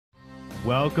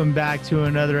Welcome back to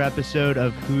another episode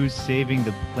of Who's Saving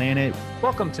the Planet.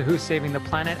 Welcome to Who's Saving the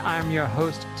Planet. I'm your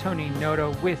host, Tony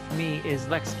Noto. With me is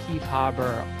Lex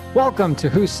Kiefhaber. Welcome to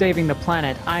Who's Saving the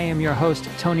Planet. I am your host,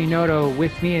 Tony Noto.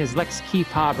 With me is Lex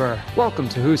Kiefhaber. Welcome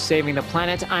to Who's Saving the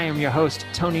Planet. I am your host,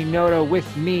 Tony Noto.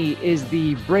 With me is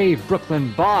the brave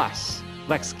Brooklyn boss,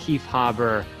 Lex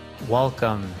Kiefhaber.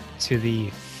 Welcome to the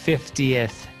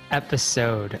 50th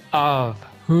episode of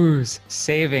Who's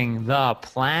Saving the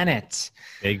Planet?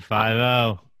 Big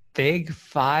 5-0. Big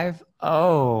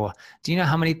 5-0. Do you know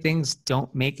how many things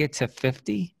don't make it to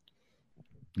 50?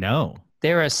 No.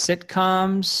 There are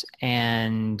sitcoms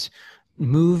and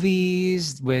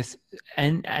movies with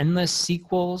endless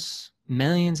sequels,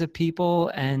 millions of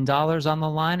people and dollars on the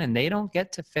line, and they don't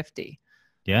get to 50.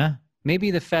 Yeah.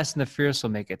 Maybe The Fast and the Furious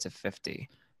will make it to 50.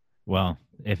 Well,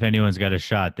 if anyone's got a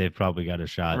shot, they've probably got a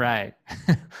shot. Right.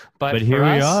 But here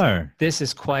we are. This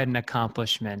is quite an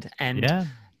accomplishment. And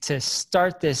to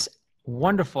start this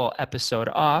wonderful episode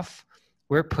off,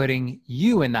 we're putting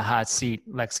you in the hot seat,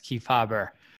 Lex Kiefhaber.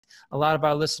 A lot of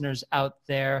our listeners out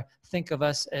there think of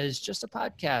us as just a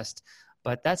podcast,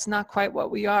 but that's not quite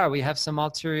what we are. We have some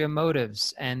ulterior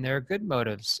motives, and they're good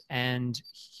motives. And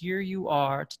here you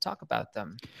are to talk about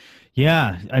them.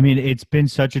 Yeah. I mean, it's been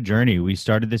such a journey. We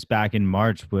started this back in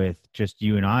March with just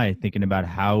you and I thinking about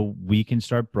how we can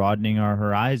start broadening our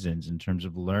horizons in terms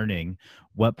of learning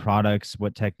what products,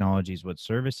 what technologies, what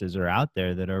services are out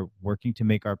there that are working to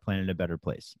make our planet a better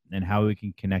place, and how we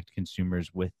can connect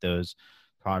consumers with those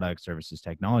products, services,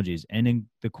 technologies. And in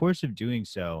the course of doing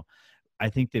so, I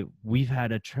think that we've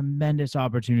had a tremendous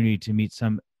opportunity to meet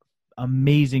some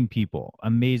amazing people,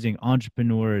 amazing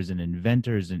entrepreneurs and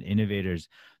inventors and innovators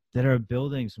that are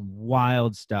building some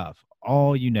wild stuff,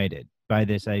 all united by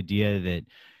this idea that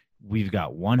we've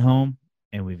got one home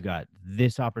and we've got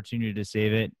this opportunity to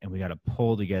save it, and we got to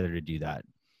pull together to do that.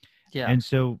 Yeah. And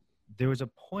so there was a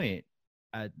point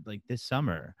at like this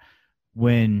summer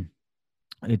when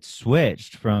it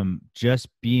switched from just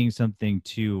being something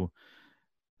to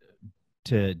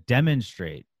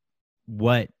demonstrate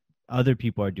what other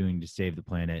people are doing to save the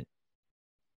planet,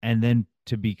 and then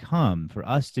for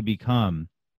us to become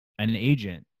an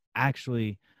agent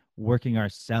actually working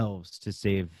ourselves to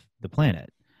save the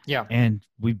planet. Yeah. And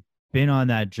we've been on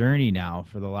that journey now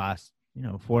for the last,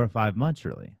 4 or 5 months,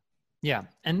 really. Yeah.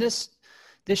 And this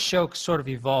show sort of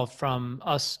evolved from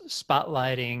us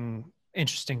spotlighting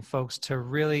interesting folks to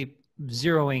really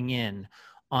zeroing in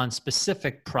on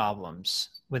specific problems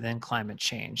within climate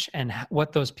change and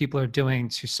what those people are doing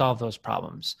to solve those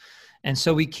problems. And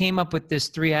so we came up with this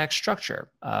 3-act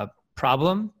structure: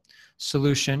 problem,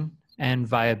 solution, and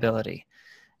viability.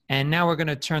 And now we're going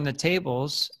to turn the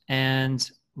tables and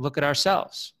look at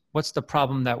ourselves. What's the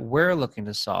problem that we're looking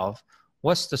to solve?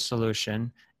 What's the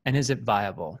solution? And is it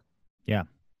viable? Yeah.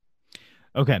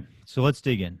 Okay. So let's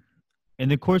dig in. In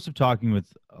the course of talking with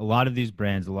a lot of these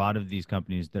brands, a lot of these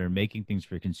companies that are making things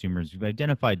for consumers, we've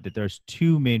identified that there's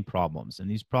 2 main problems,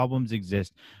 and these problems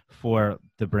exist for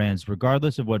the brands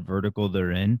regardless of what vertical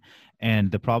they're in, and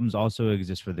the problems also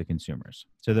exist for the consumers.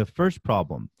 So the first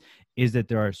problem is that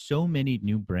there are so many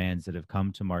new brands that have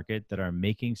come to market that are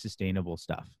making sustainable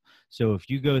stuff. So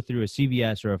if you go through a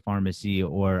CVS or a pharmacy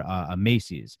or a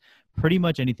Macy's, pretty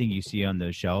much anything you see on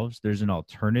those shelves, there's an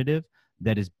alternative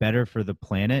that is better for the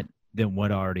planet than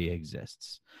what already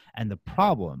exists. And the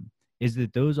problem is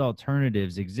that those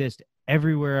alternatives exist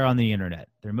everywhere on the internet.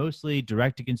 They're mostly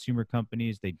direct-to-consumer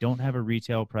companies. They don't have a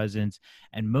retail presence,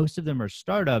 and most of them are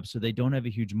startups, so they don't have a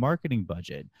huge marketing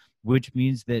budget, which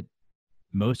means that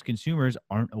most consumers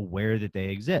aren't aware that they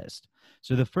exist.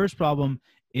 So the first problem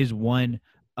is one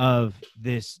of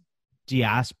this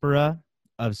diaspora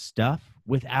of stuff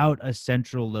without a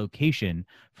central location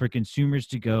for consumers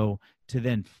to go to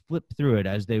then flip through it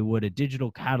as they would a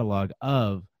digital catalog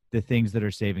of the things that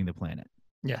are saving the planet.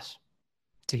 Yes.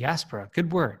 Diaspora.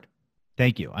 Good word.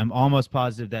 Thank you. I'm almost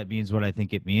positive that means what I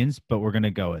think it means, but we're going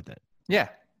to go with it. Yeah.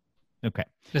 Okay.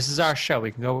 This is our show.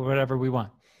 We can go with whatever we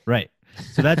want. Right.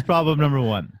 So that's problem number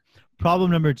 1.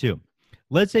 Problem number 2.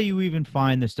 Let's say you even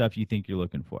find the stuff you think you're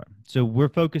looking for. So we're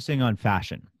focusing on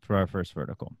fashion for our first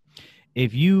vertical.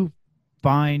 If you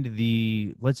find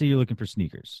let's say you're looking for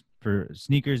sneakers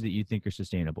that you think are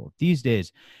sustainable. These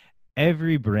days,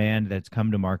 every brand that's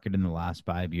come to market in the last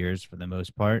 5 years, for the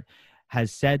most part,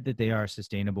 has said that they are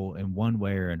sustainable in one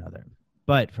way or another.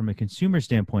 But from a consumer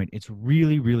standpoint, it's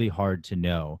really, really hard to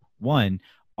know, 1,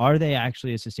 are they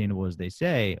actually as sustainable as they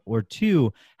say? Or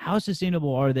 2, how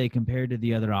sustainable are they compared to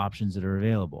the other options that are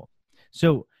available?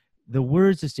 So the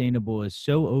word sustainable is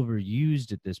so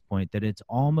overused at this point that it's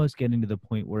almost getting to the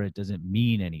point where it doesn't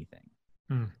mean anything.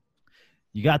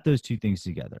 You got those two things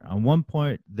together. On one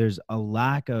point, there's a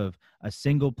lack of a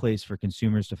single place for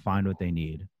consumers to find what they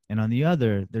need. And on the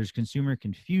other, there's consumer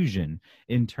confusion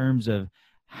in terms of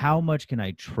how much can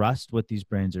I trust what these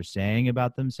brands are saying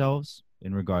about themselves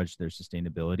in regards to their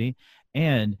sustainability,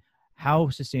 and how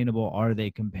sustainable are they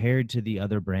compared to the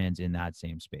other brands in that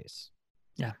same space?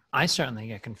 Yeah, I certainly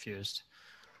get confused.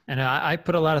 And I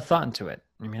put a lot of thought into it.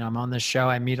 I mean, I'm on this show.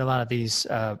 I meet a lot of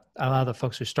the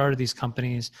folks who started these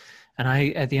companies. And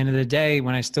at the end of the day,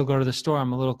 when I still go to the store,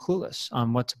 I'm a little clueless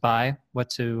on what to buy, what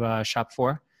to shop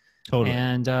for. Totally.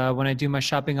 And when I do my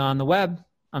shopping on the web,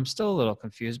 I'm still a little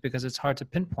confused because it's hard to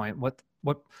pinpoint what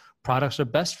products are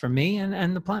best for me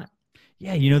and the planet.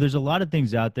 Yeah, there's a lot of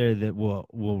things out there that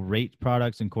will rate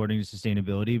products according to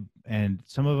sustainability, and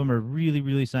some of them are really,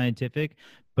 really scientific,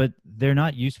 but they're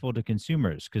not useful to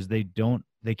consumers because they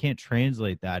can't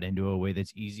translate that into a way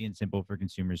that's easy and simple for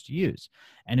consumers to use.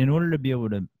 And in order to be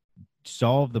able to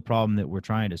solve the problem that we're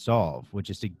trying to solve,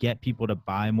 which is to get people to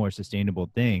buy more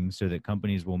sustainable things so that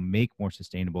companies will make more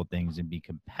sustainable things and be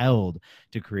compelled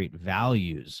to create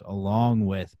values along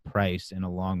with price and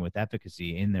along with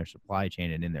efficacy in their supply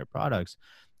chain and in their products,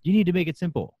 you need to make it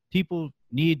simple. People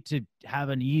need to have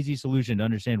an easy solution to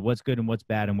understand what's good and what's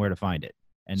bad and where to find it.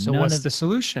 And so what's the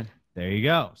solution? There you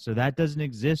go. So that doesn't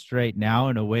exist right now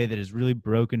in a way that is really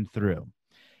broken through.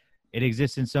 It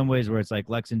exists in some ways where it's like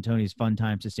Lex and Tony's Fun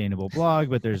Time Sustainable blog,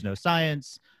 but there's no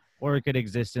science. Or it could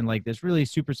exist in like this really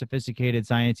super sophisticated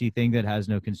sciencey thing that has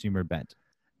no consumer bent.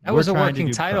 That was a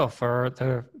working title for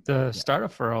the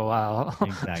startup for a while.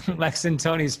 Exactly. Lex and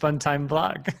Tony's Fun Time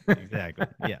blog. Exactly.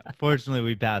 Yeah. Fortunately,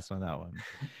 we passed on that one.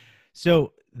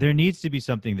 So there needs to be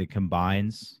something that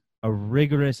combines a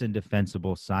rigorous and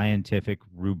defensible scientific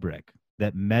rubric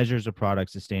that measures a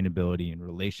product's sustainability in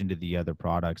relation to the other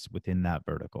products within that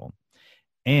vertical,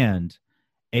 and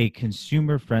a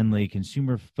consumer-friendly,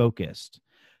 consumer-focused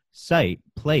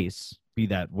place, be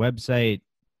that website,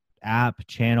 app,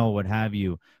 channel, what have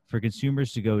you, for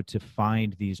consumers to go to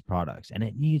find these products. And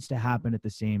it needs to happen at the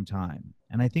same time.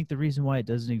 And I think the reason why it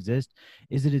doesn't exist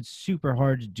is that it's super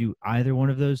hard to do either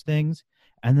one of those things,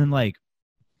 and then like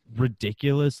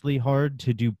ridiculously hard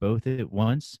to do both at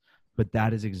once. But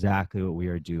that is exactly what we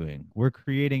are doing. We're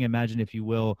creating, imagine if you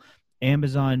will,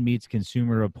 Amazon meets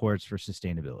Consumer Reports for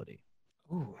sustainability.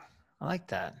 Ooh, I like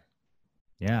that.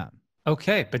 Yeah.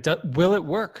 Okay, but will it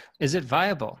work? Is it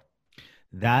viable?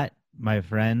 That, my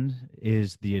friend,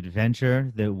 is the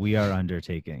adventure that we are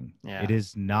undertaking. Yeah. It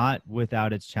is not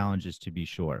without its challenges, to be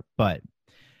sure. But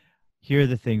here are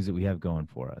the things that we have going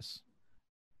for us.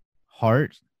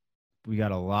 Heart. We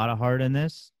got a lot of heart in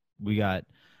this. We got,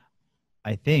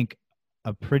 I think,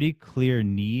 a pretty clear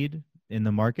need in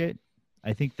the market.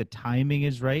 I think the timing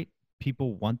is right.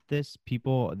 People want this.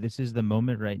 This is the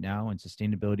moment right now, and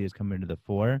sustainability is coming to the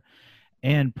fore.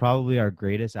 And probably our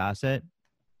greatest asset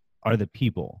are the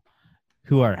people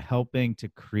who are helping to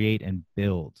create and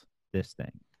build this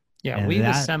thing. Yeah, and we've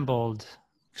assembled.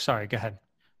 Sorry, go ahead.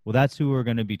 Well, that's who we're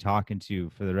going to be talking to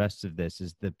for the rest of this,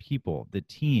 is the people, the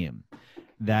team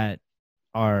that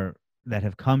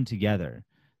have come together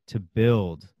to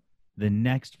build the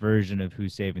next version of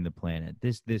Who's Saving the Planet.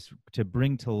 This to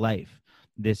bring to life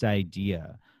this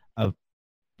idea of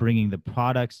bringing the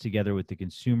products together with the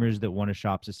consumers that want to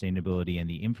shop sustainability and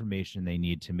the information they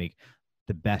need to make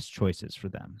the best choices for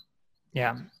them.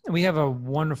 Yeah, we have a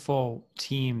wonderful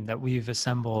team that we've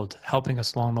assembled helping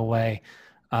us along the way.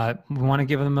 We want to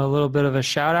give them a little bit of a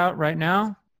shout out right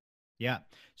now. Yeah.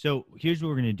 So here's what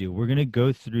we're going to do. We're going to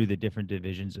go through the different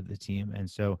divisions of the team. And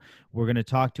so we're going to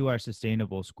talk to our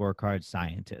sustainable scorecard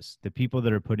scientists, the people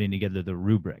that are putting together the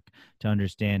rubric to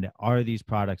understand, are these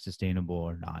products sustainable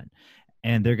or not?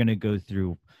 And they're going to go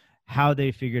through how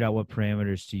they figured out what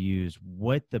parameters to use,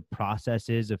 what the process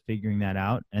is of figuring that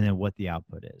out, and then what the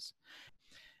output is.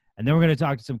 And then we're going to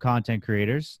talk to some content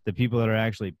creators, the people that are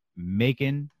actually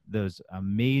making those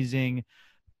amazing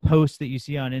posts that you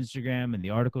see on Instagram and the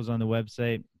articles on the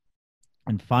website.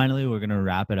 And finally, we're going to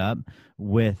wrap it up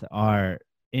with our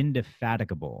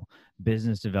indefatigable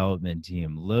business development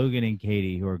team, Logan and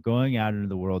Katie, who are going out into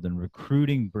the world and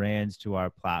recruiting brands to our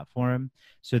platform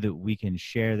so that we can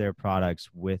share their products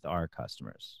with our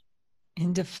customers.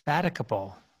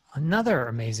 Indefatigable. Another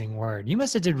amazing word. You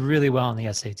must have did really well on the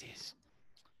SATs.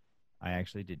 I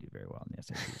actually did do very well on the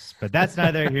SATs, but that's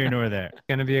neither here nor there.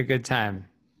 Going to be a good time.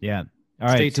 Yeah. All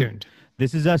right. Stay tuned.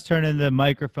 This is us turning the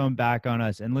microphone back on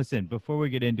us. And listen, before we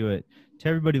get into it, to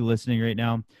everybody listening right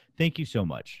now, thank you so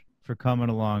much for coming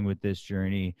along with this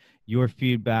journey. Your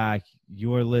feedback,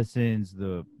 your listens,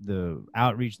 the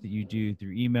outreach that you do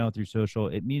through email, through social,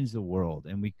 it means the world.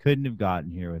 And we couldn't have gotten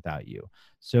here without you.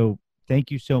 So Thank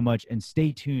you so much. And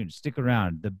stay tuned. Stick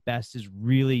around. The best is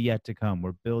really yet to come.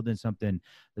 We're building something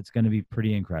that's going to be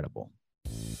pretty incredible.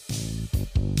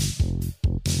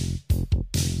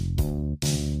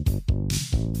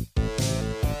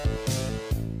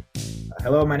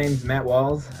 Hello, my name is Matt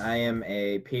Walls. I am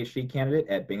a PhD candidate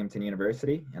at Binghamton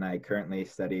University, and I currently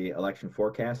study election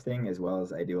forecasting, as well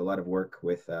as I do a lot of work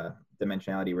with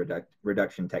dimensionality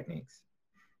reduction techniques.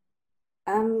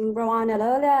 I'm Rowan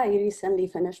Alala. I recently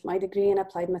finished my degree in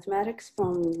applied mathematics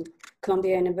from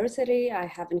Columbia University. I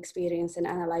have an experience in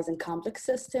analyzing complex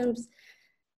systems,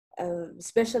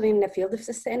 especially in the field of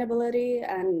sustainability,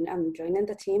 and I'm joining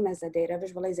the team as a data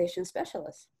visualization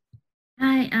specialist.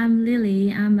 Hi, I'm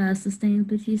Lily. I'm a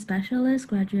sustainability specialist,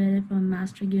 graduated from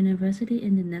Maastricht University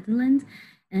in the Netherlands,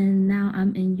 and now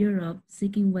I'm in Europe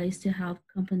seeking ways to help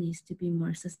companies to be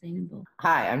more sustainable.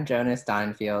 Hi, I'm Jonas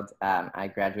Donenfield.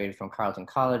 I graduated from Carleton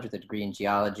College with a degree in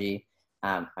geology.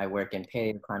 I work in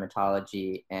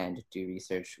paleoclimatology and do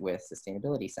research with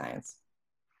sustainability science.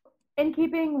 In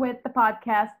keeping with the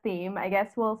podcast theme, I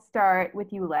guess we'll start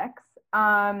with you, Lex.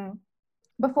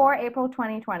 Before April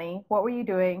 2020, what were you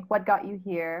doing? What got you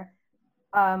here?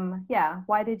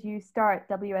 Why did you start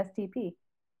WSTP?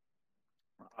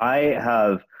 I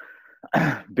have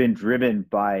been driven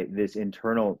by this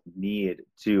internal need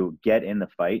to get in the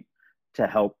fight to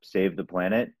help save the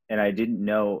planet, and I didn't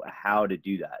know how to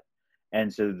do that.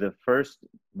 And so the first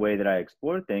way that I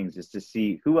explore things is to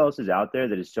see who else is out there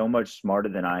that is so much smarter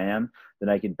than I am that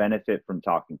I could benefit from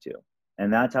talking to.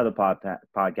 And that's how the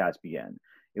podcast began.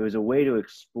 It was a way to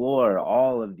explore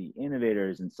all of the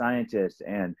innovators and scientists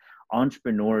and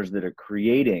entrepreneurs that are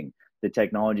creating the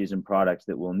technologies and products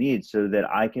that we'll need so that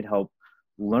I could help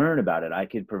learn about it. I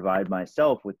could provide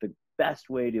myself with the best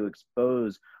way to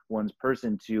expose one's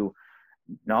person to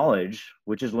knowledge,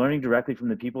 which is learning directly from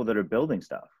the people that are building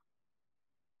stuff.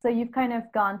 So you've kind of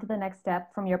gone to the next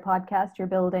step from your podcast. You're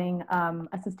building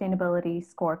a sustainability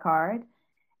scorecard.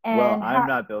 And well, I'm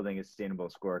not building a sustainable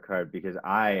scorecard because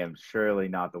I am surely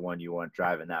not the one you want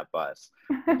driving that bus.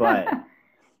 But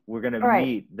we're going to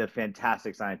meet the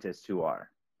fantastic scientists who are.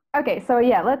 Okay, so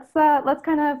yeah, let's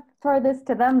kind of throw this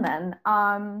to them then.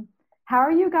 How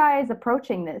are you guys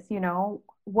approaching this? You know,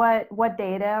 what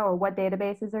data or what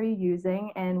databases are you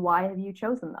using, and why have you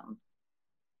chosen them?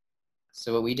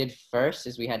 So what we did first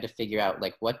is we had to figure out,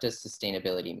 like, what does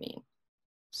sustainability mean?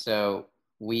 So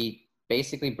we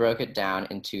basically broke it down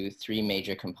into three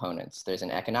major components. There's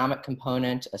an economic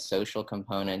component, a social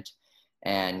component,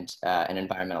 and an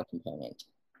environmental component.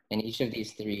 And each of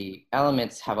these three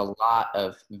elements have a lot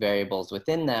of variables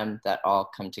within them that all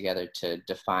come together to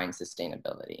define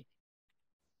sustainability.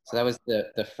 So that was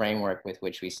the framework with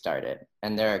which we started.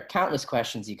 And there are countless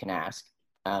questions you can ask.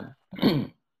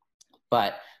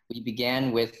 But we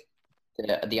began with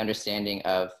the understanding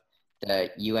of the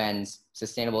UN's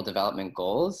Sustainable Development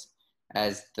Goals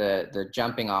as the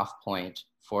jumping off point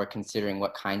for considering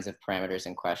what kinds of parameters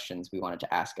and questions we wanted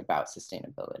to ask about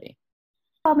sustainability.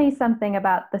 Tell me something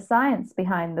about the science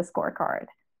behind the scorecard.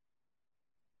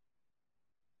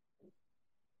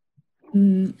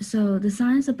 So the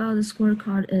science about the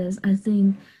scorecard is, I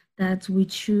think that we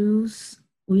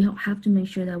have to make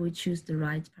sure that we choose the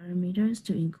right parameters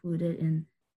to include it in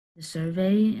the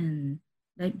survey. And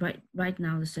like right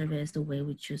now, the survey is the way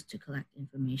we choose to collect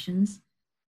informations.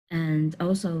 And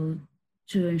also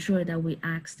to ensure that we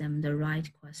ask them the right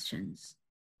questions.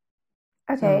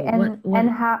 Okay,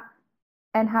 so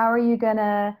and how are you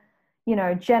gonna,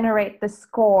 generate the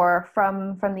score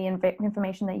from the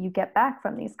information that you get back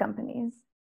from these companies?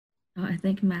 Oh, I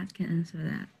think Matt can answer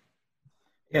that.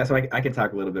 Yeah, so I can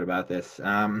talk a little bit about this.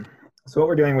 So what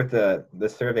we're doing with the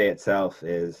survey itself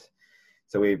is,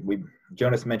 so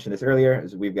Jonas mentioned this earlier,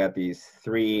 is we've got these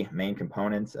three main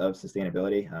components of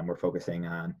sustainability. We're focusing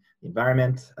on the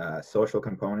environment, social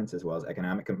components, as well as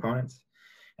economic components.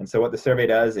 And so what the survey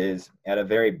does is, at a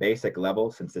very basic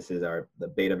level, since this is the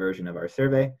beta version of our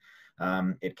survey,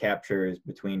 it captures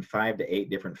between 5 to 8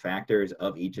 different factors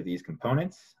of each of these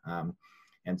components.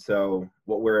 And so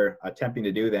what we're attempting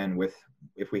to do then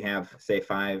if we have, say,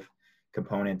 5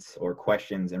 components or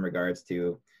questions in regards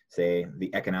to, say,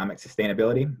 the economic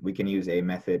sustainability, we can use a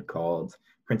method called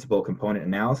principal component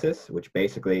analysis, which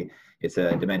basically it's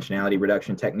a dimensionality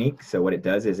reduction technique. So what it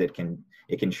does is it can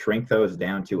shrink those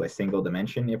down to a single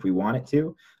dimension if we want it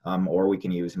to, or we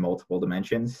can use multiple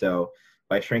dimensions. So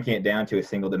by shrinking it down to a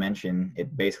single dimension,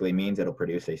 it basically means it'll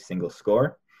produce a single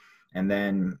score. And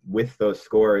then with those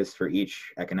scores for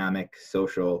each economic,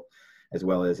 social, as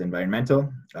well as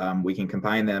environmental, we can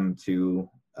combine them to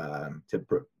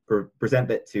present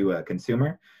that to a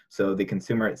consumer. So the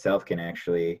consumer itself can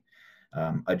actually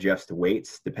adjust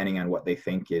weights depending on what they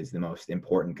think is the most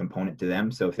important component to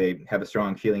them. So if they have a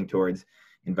strong feeling towards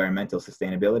environmental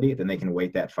sustainability, then they can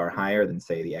weight that far higher than,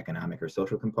 say, the economic or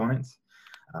social components.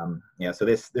 Yeah, so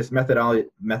this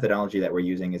methodology that we're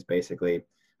using is basically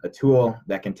a tool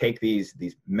that can take these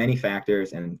many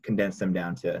factors and condense them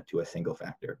down to a single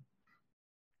factor.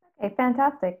 Okay,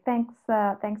 fantastic. Thanks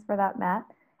for that, Matt.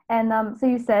 And so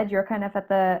you said you're kind of at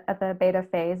the beta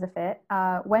phase of it.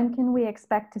 When can we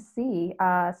expect to see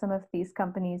some of these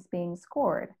companies being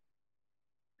scored?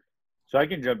 So I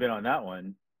can jump in on that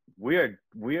one. We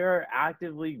are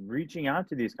actively reaching out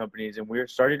to these companies, and we're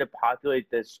starting to populate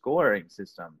this scoring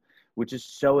system, which is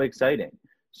so exciting.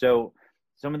 So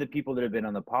some of the people that have been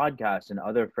on the podcast and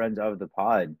other friends of the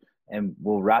pod, and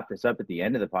we'll wrap this up at the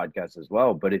end of the podcast as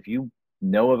well, but if you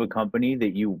know of a company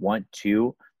that you want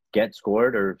to get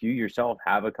scored, or if you yourself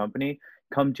have a company,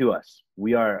 come to us.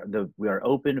 We are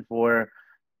open for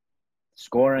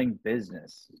scoring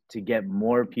business to get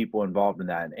more people involved in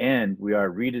that. And we are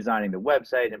redesigning the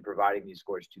website and providing these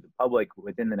scores to the public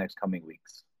within the next coming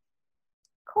weeks.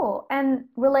 Cool. And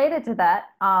related to that,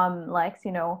 Lex,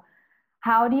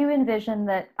 how do you envision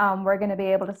that we're going to be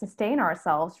able to sustain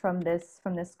ourselves from this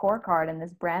scorecard and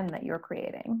this brand that you're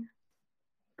creating?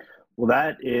 Well,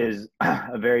 that is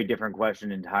a very different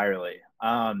question entirely,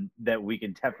 that we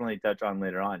can definitely touch on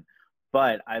later on.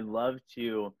 But I'd love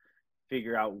to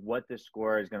figure out what the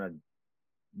score is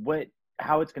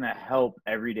how it's going to help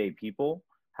everyday people,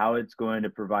 how it's going to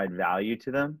provide value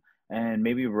to them. And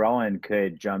maybe Rowan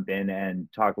could jump in and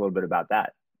talk a little bit about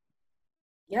that.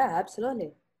 Yeah,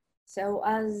 absolutely. So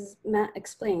as Matt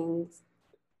explained,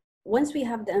 once we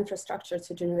have the infrastructure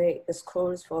to generate the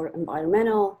scores for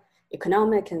environmental,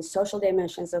 economic, and social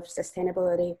dimensions of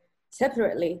sustainability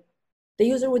separately, the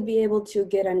user would be able to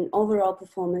get an overall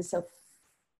performance of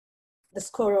the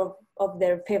score of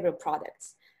their favorite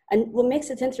products. And what makes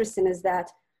it interesting is that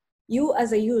you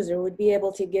as a user would be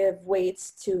able to give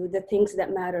weights to the things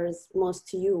that matters most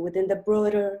to you within the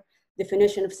broader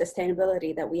definition of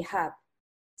sustainability that we have.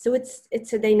 So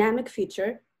it's a dynamic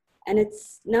feature, and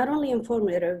it's not only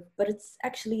informative, but it's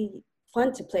actually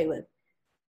fun to play with.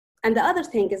 And the other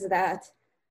thing is that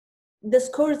the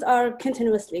scores are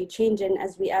continuously changing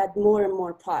as we add more and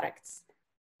more products.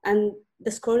 And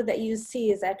the score that you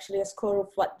see is actually a score of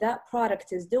what that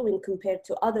product is doing compared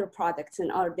to other products in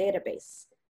our database.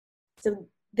 So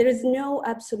there is no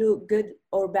absolute good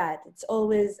or bad. It's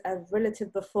always a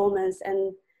relative performance,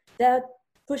 and that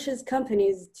pushes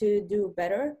companies to do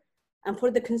better and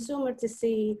for the consumer to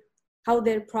see how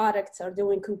their products are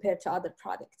doing compared to other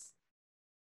products.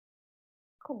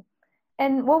 Cool.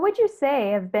 And what would you say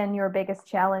have been your biggest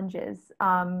challenges,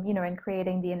 in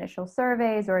creating the initial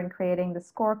surveys or in creating the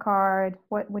scorecard?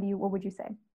 What would you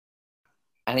say?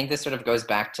 I think this sort of goes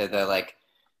back to the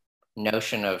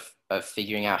notion of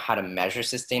figuring out how to measure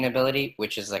sustainability,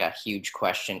 which is a huge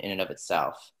question in and of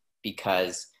itself,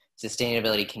 because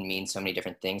sustainability can mean so many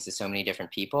different things to so many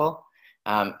different people.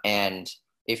 And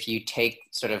if you take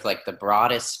sort of the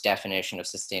broadest definition of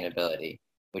sustainability,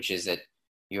 which is that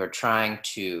you're trying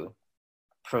to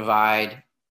provide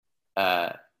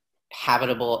a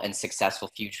habitable and successful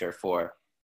future for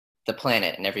the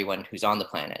planet and everyone who's on the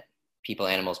planet, people,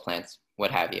 animals, plants, what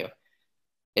have you.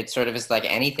 It sort of is like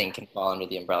anything can fall under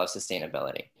the umbrella of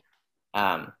sustainability.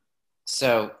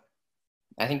 So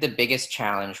I think the biggest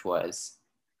challenge was,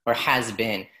 or has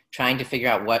been, trying to figure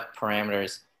out what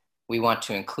parameters we want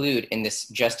to include in this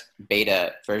just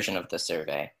beta version of the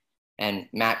survey. And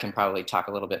Matt can probably talk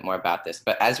a little bit more about this,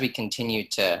 but as we continue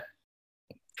to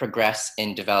progress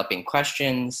in developing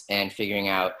questions and figuring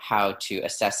out how to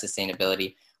assess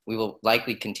sustainability, we will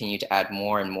likely continue to add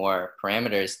more and more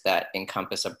parameters that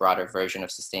encompass a broader version of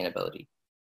sustainability.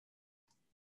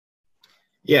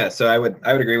 Yeah, so I would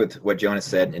agree with what Jonas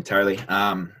said entirely.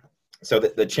 So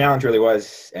the challenge really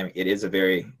was, it is a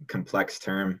very complex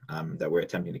term that we're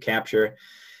attempting to capture.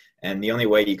 And the only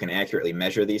way you can accurately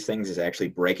measure these things is actually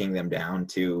breaking them down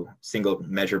to single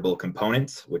measurable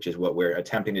components, which is what we're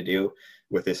attempting to do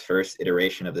with this first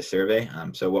iteration of the survey.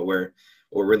 So what we're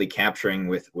really capturing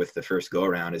with the first go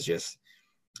around is just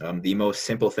the most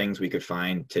simple things we could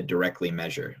find to directly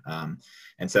measure.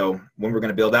 And so when we're going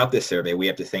to build out this survey, we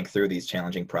have to think through these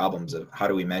challenging problems of how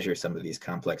do we measure some of these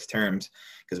complex terms,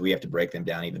 because we have to break them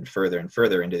down even further and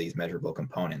further into these measurable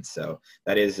components. So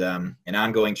that is an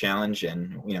ongoing challenge,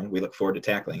 and we look forward to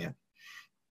tackling it.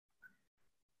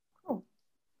 Cool.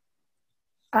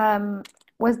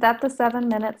 Was that the 7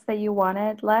 minutes that you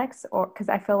wanted, Lex? Or because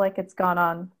I feel like it's gone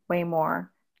on way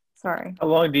more. Sorry. How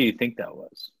long do you think that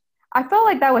was? I felt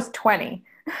like that was 20.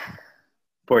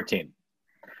 14.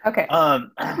 Okay.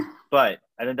 But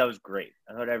I think that was great.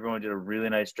 I thought everyone did a really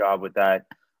nice job with that.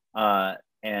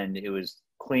 And it was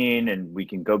clean, and we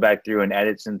can go back through and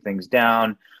edit some things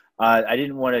down. I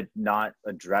didn't want to not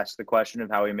address the question of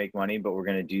how we make money, but we're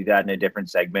going to do that in a different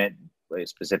segment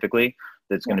specifically.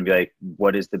 That's going to be like,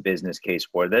 what is the business case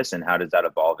for this, and how does that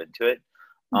evolve into it?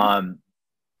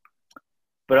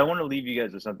 But I want to leave you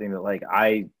guys with something that like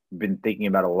I've been thinking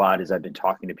about a lot as I've been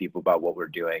talking to people about what we're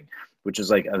doing, which is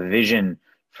like a vision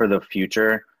for the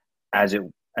future as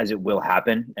it will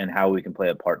happen and how we can play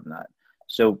a part in that.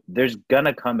 So there's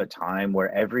gonna come a time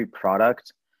where every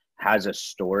product has a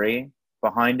story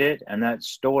behind it, and that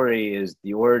story is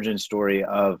the origin story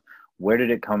of where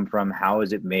did it come from, how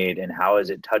is it made, and how is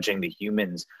it touching the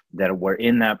humans that were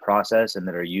in that process and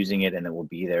that are using it and that will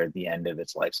be there at the end of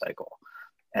its life cycle.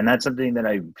 And that's something that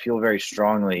I feel very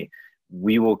strongly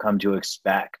we will come to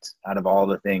expect out of all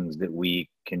the things that we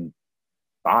can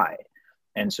buy.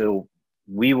 And so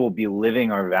we will be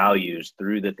living our values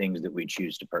through the things that we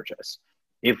choose to purchase,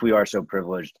 if we are so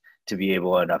privileged to be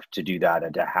able enough to do that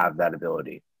and to have that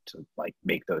ability to like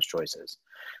make those choices.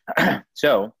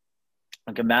 So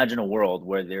like imagine a world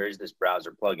where there is this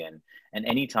browser plugin, and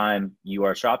anytime you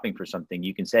are shopping for something,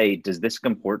 you can say, does this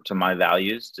comport to my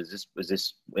values? Is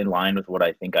this in line with what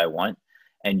I think I want?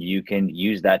 And you can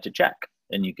use that to check,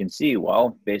 and you can see,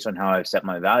 well, based on how I've set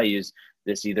my values,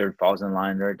 this either falls in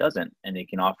line or it doesn't, and it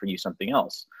can offer you something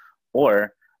else.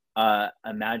 Or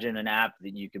imagine an app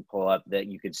that you could pull up that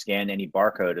you could scan any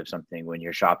barcode of something when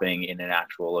you're shopping in an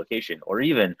actual location, or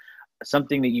even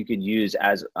something that you could use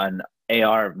as an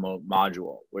AR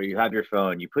module where you have your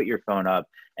phone, you put your phone up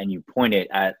and you point it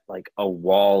at like a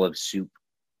wall of soup,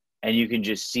 and you can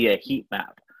just see a heat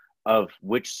map of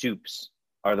which soups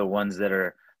are the ones that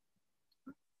are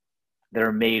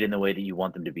made in the way that you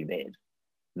want them to be made,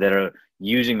 that are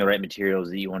using the right materials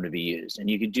that you want to be used. And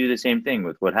you could do the same thing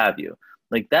with what have you.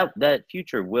 Like that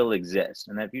future will exist,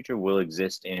 and that future will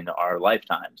exist in our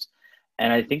lifetimes.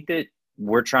 And I think that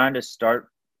we're trying to start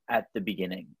at the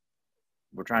beginning.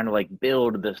 We're trying to like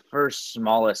build the first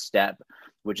smallest step,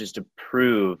 which is to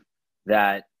prove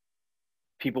that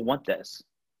people want this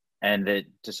and that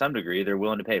to some degree they're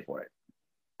willing to pay for it.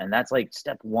 And that's like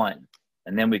step one.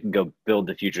 And then we can go build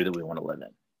the future that we want to live in.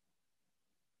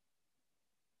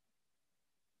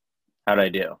 How'd I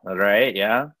do? All right.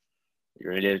 Yeah. You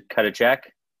ready to cut a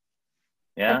check?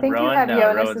 Yeah. I think Rowan? you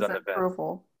have Rowan's Jonas's on the fence.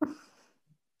 approval.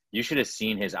 You should have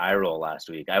seen his eye roll last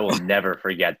week. I will never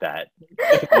forget that.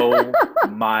 Oh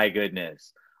my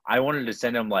goodness. I wanted to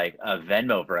send him like a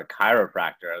Venmo for a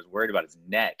chiropractor. I was worried about his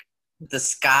neck. The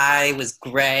sky was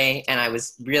gray, and I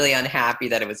was really unhappy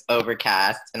that it was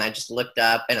overcast. And I just looked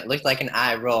up, and it looked like an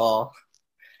eye roll.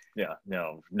 Yeah,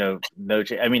 no.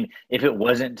 I mean, if it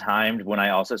wasn't timed when I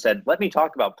also said, let me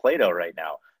talk about Play-Doh right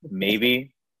now,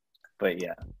 maybe, but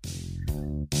yeah.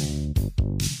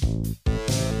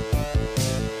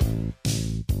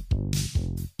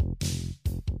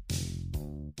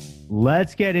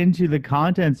 Let's get into the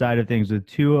content side of things with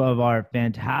two of our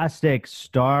fantastic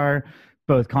star,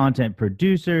 both content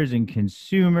producers and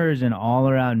consumers and all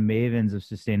around mavens of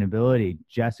sustainability,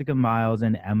 Jessica Miles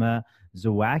and Emma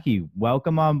Zawacki.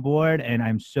 Welcome on board. And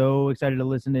I'm so excited to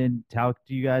listen and talk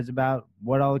to you guys about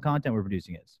what all the content we're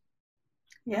producing is.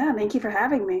 Yeah, thank you for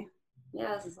having me.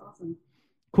 Yeah, this is awesome.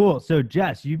 Cool. So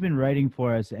Jess, you've been writing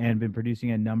for us and been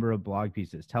producing a number of blog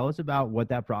pieces. Tell us about what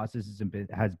that process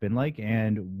has been like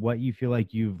and what you feel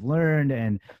like you've learned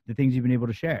and the things you've been able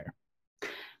to share.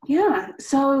 Yeah,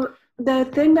 so the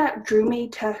thing that drew me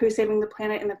to Who's Saving the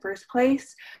Planet in the first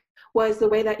place was the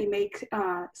way that you make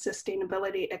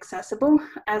sustainability accessible.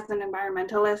 As an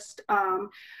environmentalist,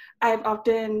 I've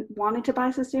often wanted to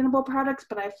buy sustainable products,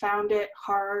 but I found it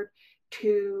hard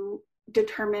to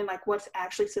determine like what's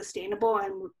actually sustainable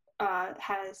and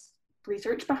has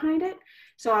research behind it.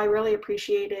 So I really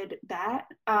appreciated that.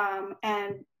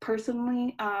 And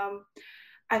personally,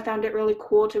 I found it really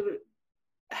cool to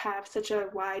have such a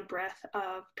wide breadth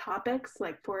of topics.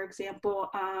 Like, for example,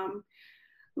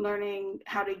 learning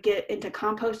how to get into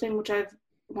composting, which I've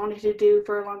wanted to do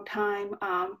for a long time,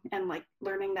 and like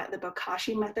learning that the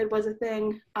Bokashi method was a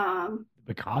thing. The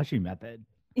Bokashi method?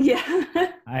 Yeah.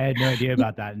 I had no idea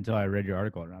about that until I read your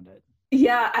article around it.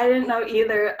 Yeah, I didn't know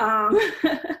either.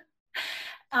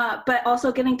 But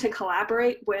also getting to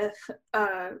collaborate with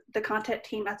the content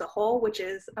team as a whole, which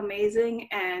is amazing,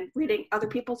 and reading other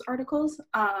people's articles,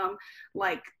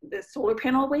 like the solar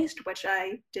panel waste, which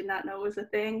I did not know was a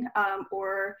thing,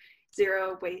 or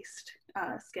zero waste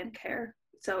skincare.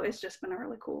 So it's just been a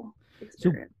really cool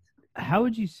experience. So how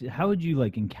would you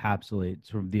like encapsulate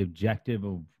sort of the objective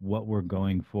of what we're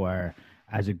going for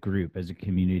as a group, as a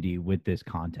community with this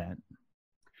content?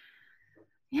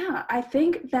 Yeah, I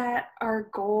think that our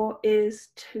goal is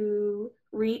to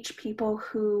reach people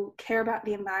who care about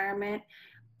the environment,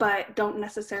 but don't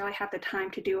necessarily have the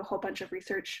time to do a whole bunch of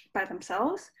research by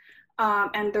themselves.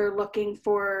 And they're looking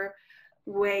for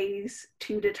ways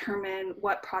to determine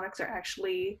what products are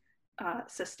actually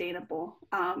sustainable.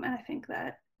 And I think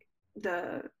that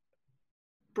the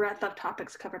breadth of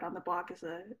topics covered on the blog is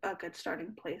a good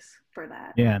starting place for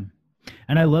that. Yeah.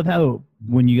 And I love how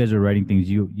when you guys are writing things,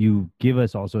 you give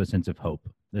us also a sense of hope,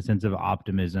 the sense of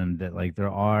optimism that like there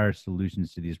are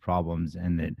solutions to these problems,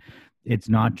 and that it's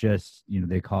not just, you know,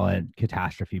 they call it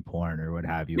catastrophe porn or what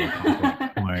have you, or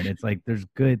conflict porn. It's like there's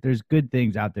good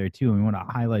things out there too, and we want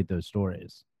to highlight those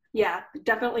stories. Yeah,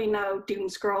 definitely no doom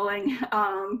scrolling,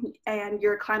 and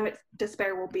your climate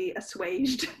despair will be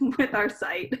assuaged with our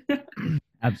site.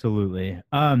 Absolutely.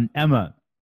 Emma,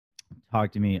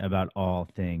 talk to me about all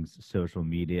things social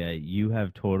media. You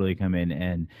have totally come in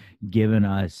and given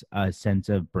us a sense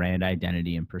of brand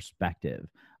identity and perspective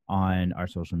on our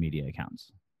social media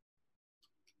accounts.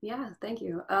 Yeah, thank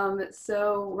you.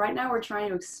 So right now we're trying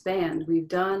to expand. We've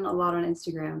done a lot on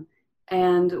Instagram.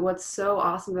 And what's so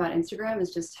awesome about Instagram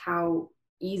is just how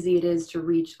easy it is to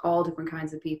reach all different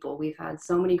kinds of people. We've had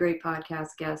so many great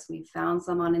podcast guests. We've found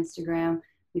some on Instagram.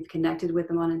 We've connected with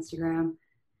them on Instagram.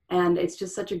 And it's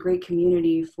just such a great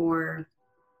community for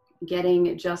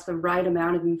getting just the right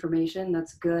amount of information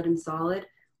that's good and solid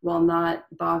while not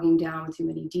bogging down with too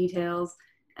many details.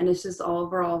 And it's just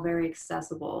overall very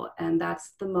accessible. And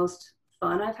that's the most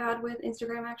fun I've had with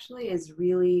Instagram, actually, is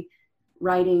really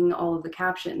writing all of the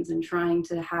captions and trying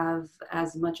to have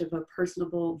as much of a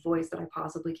personable voice that I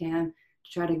possibly can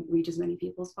to try to reach as many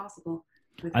people as possible.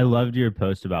 I loved your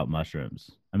post about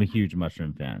mushrooms. I'm a huge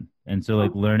mushroom fan. And so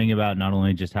like learning about not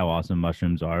only just how awesome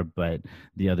mushrooms are, but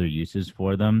the other uses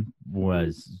for them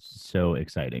was so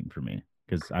exciting for me,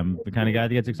 because I'm the kind of guy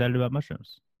that gets excited about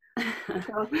mushrooms.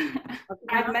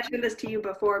 I've mentioned this to you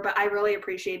before, but I really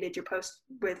appreciated your post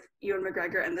with Ewan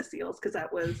McGregor and the seals, because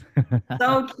that was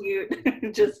so cute.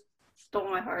 It just stole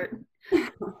my heart.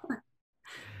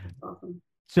 Awesome.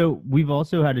 So we've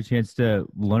also had a chance to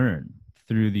learn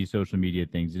through these social media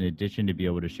things, in addition to be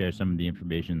able to share some of the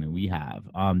information that we have.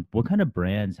 What kind of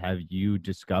brands have you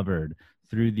discovered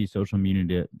through these social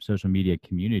media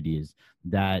communities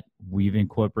that we've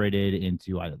incorporated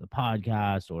into either the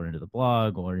podcast or into the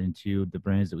blog or into the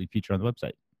brands that we feature on the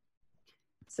website?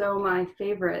 So my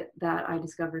favorite that I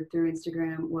discovered through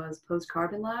Instagram was Post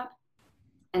Carbon Lab.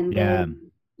 And they're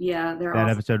that awesome.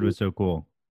 episode was so cool.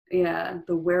 Yeah,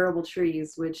 the wearable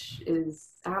trees, which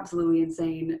is absolutely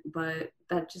insane, but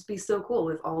that'd just be so cool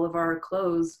if all of our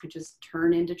clothes could just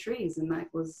turn into trees, and that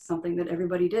was something that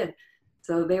everybody did.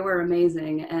 So they were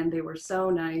amazing, and they were so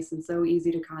nice and so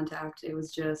easy to contact. It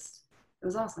was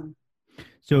awesome.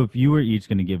 So if you were each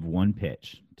going to give one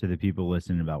pitch to the people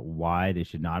listening about why they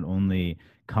should not only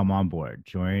come on board,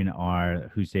 join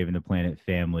our Who's Saving the Planet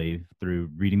family through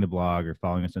reading the blog or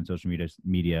following us on social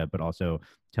media, but also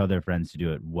tell their friends to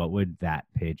do it, what would that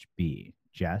pitch be?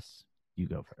 Jess, you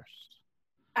go first.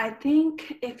 I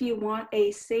think if you want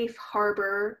a safe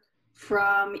harbor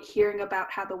from hearing about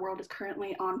how the world is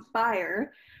currently on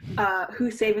fire,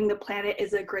 Who's Saving the Planet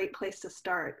is a great place to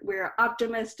start. We're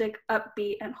optimistic,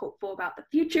 upbeat, and hopeful about the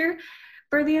future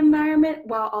for the environment,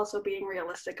 while also being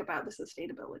realistic about the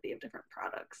sustainability of different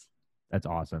products. That's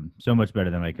awesome. So much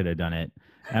better than I could have done it.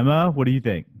 Emma, what do you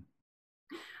think?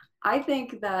 I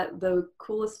think that the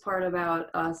coolest part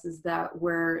about us is that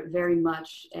we're very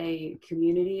much a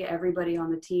community. Everybody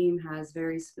on the team has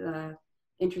very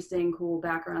interesting, cool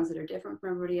backgrounds that are different from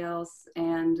everybody else.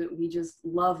 And we just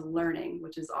love learning,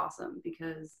 which is awesome,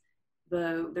 because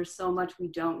there's so much we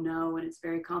don't know, and it's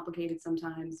very complicated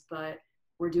sometimes, but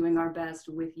we're doing our best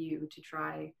with you to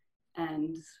try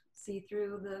and see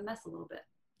through the mess a little bit.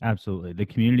 Absolutely. The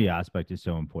community aspect is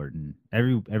so important.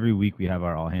 Every week we have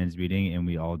our all hands meeting, and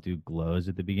we all do glows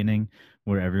at the beginning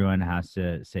where everyone has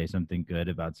to say something good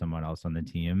about someone else on the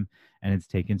team. And it's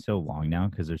taken so long now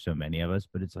because there's so many of us,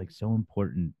 but it's like so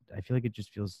important. I feel like it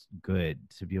just feels good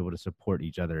to be able to support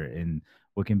each other in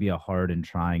what can be a hard and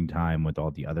trying time with all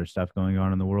the other stuff going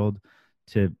on in the world,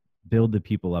 to build the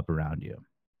people up around you.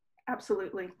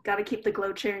 Absolutely. Got to keep the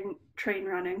glow train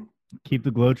running. Keep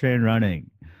the glow train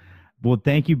running. Well,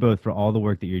 thank you both for all the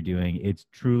work that you're doing. It's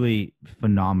truly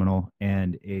phenomenal,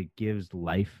 and it gives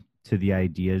life to the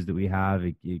ideas that we have.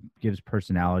 It gives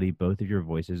personality. Both of your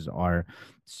voices are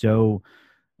so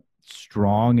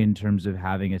strong in terms of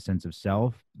having a sense of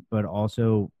self, but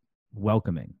also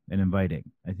welcoming and inviting.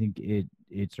 I think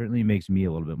it certainly makes me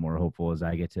a little bit more hopeful as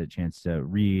I get a chance to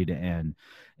read and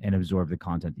absorb the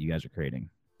content that you guys are creating.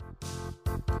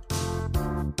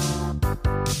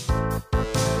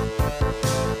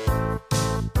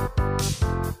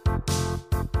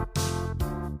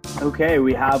 Okay,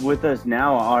 we have with us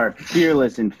now our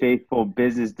fearless and faithful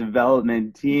business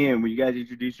development team. Will you guys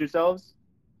introduce yourselves?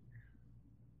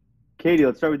 Katie,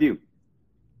 let's start with you.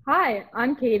 Hi,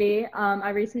 I'm Katie. I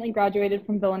recently graduated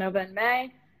from Villanova in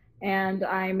May, and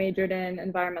I majored in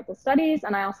environmental studies,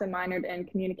 and I also minored in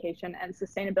communication and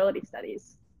sustainability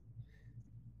studies.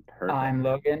 Perfect. I'm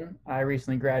Logan. I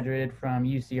recently graduated from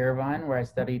UC Irvine, where I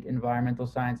studied environmental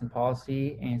science and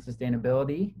policy and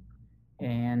sustainability.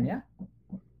 And yeah.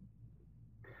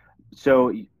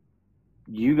 So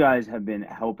you guys have been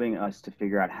helping us to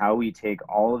figure out how we take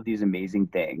all of these amazing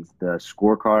things, the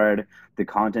scorecard, the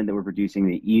content that we're producing,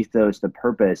 the ethos, the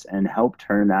purpose, and help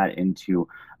turn that into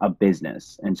a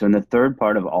business. And so in the third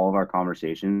part of all of our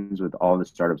conversations with all the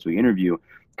startups we interview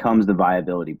comes the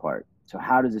viability part. So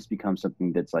how does this become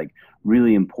something that's like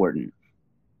really important?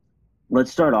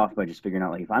 Let's start off by just figuring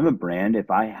out, like, if I'm a brand,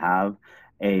 if I have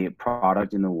a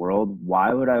product in the world,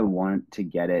 why would I want to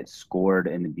get it scored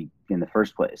in the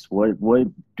first place?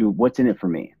 What's in it for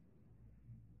me?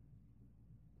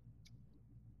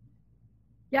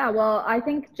 Yeah, well, I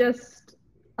think just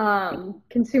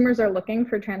consumers are looking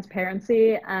for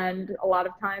transparency, and a lot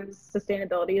of times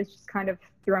sustainability is just kind of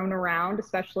thrown around,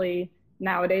 especially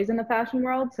nowadays in the fashion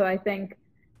world. So I think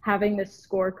having this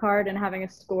scorecard and having a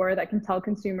score that can tell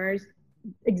consumers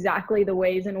exactly the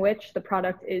ways in which the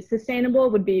product is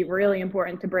sustainable would be really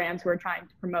important to brands who are trying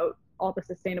to promote all the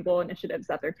sustainable initiatives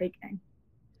that they're taking.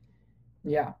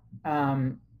 Yeah.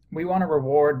 We want to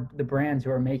reward the brands who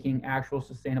are making actual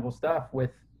sustainable stuff with,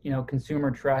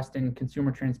 consumer trust and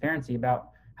consumer transparency about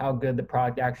how good the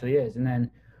product actually is. And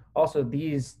then also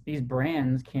these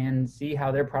brands can see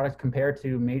how their products compare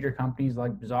to major companies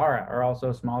like Zara, or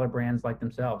also smaller brands like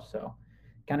themselves. So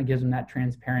kind of gives them that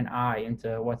transparent eye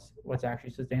into what's actually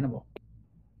sustainable.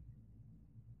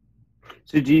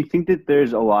 So do you think that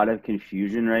there's a lot of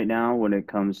confusion right now when it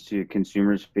comes to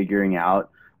consumers figuring out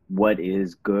what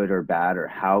is good or bad, or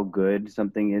how good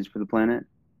something is for the planet?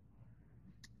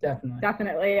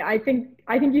 Definitely. I think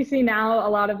you see now a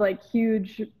lot of like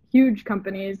huge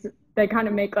companies, they kind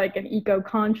of make like an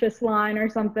eco-conscious line or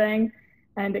something,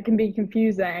 and it can be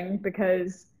confusing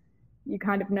because you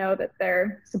kind of know that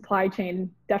their supply chain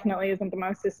definitely isn't the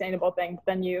most sustainable thing. But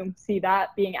then you see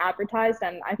that being advertised,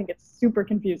 and I think it's super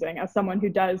confusing as someone who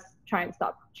does try and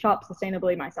shop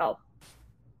sustainably myself.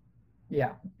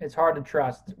 Yeah, it's hard to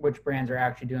trust which brands are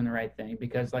actually doing the right thing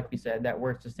because, like we said, that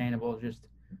word sustainable is just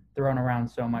thrown around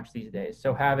so much these days.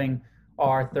 So having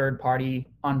our third-party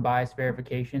unbiased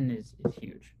verification is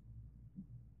huge.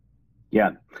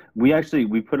 Yeah,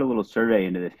 we put a little survey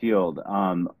into the field,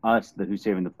 us, the Who's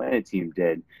Saving the Planet team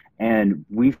did, and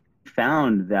we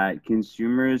found that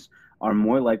consumers are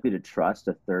more likely to trust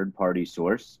a third-party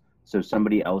source, so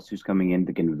somebody else who's coming in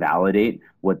that can validate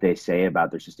what they say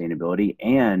about their sustainability,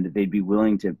 and they'd be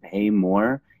willing to pay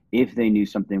more if they knew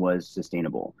something was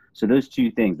sustainable. So those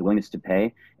two things, the willingness to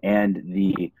pay and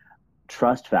the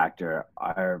trust factor,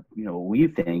 are, we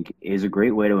think is a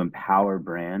great way to empower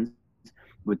brands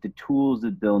with the tools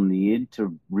that they'll need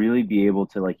to really be able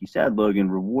to, like you said, Logan,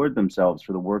 reward themselves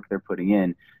for the work they're putting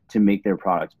in to make their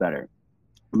products better.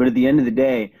 But at the end of the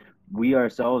day, we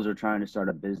ourselves are trying to start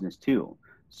a business too.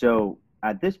 So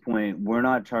at this point, we're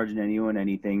not charging anyone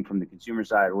anything from the consumer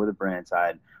side or the brand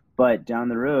side, but down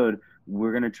the road,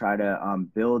 we're going to try to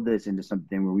build this into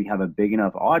something where we have a big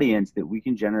enough audience that we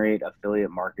can generate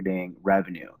affiliate marketing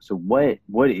revenue. So what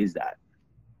is that?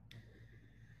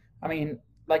 I mean,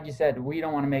 like you said, we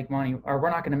don't want to make money, or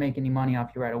we're not going to make any money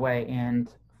off you right away. And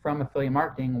from affiliate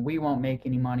marketing, we won't make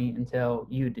any money until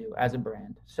you do as a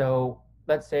brand. So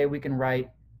let's say we can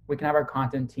have our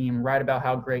content team write about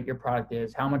how great your product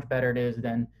is, how much better it is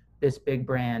than this big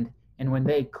brand. And when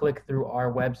they click through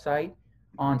our website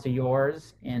onto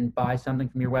yours and buy something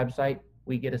from your website,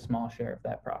 we get a small share of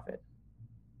that profit.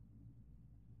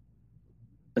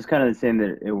 It's kind of the same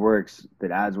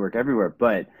that ads work everywhere,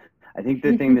 but I think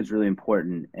the thing that's really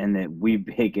important and that we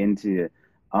bake into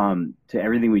to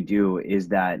everything we do is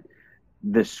that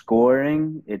the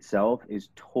scoring itself is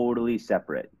totally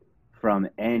separate from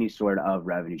any sort of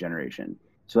revenue generation.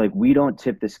 So like, we don't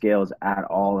tip the scales at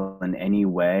all in any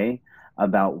way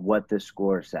about what the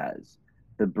score says.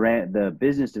 The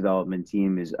business development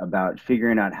team is about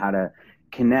figuring out how to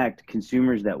connect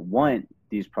consumers that want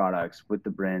these products with the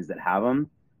brands that have them.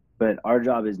 But our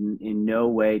job is in no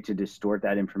way to distort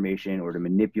that information or to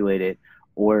manipulate it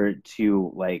or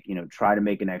to like, try to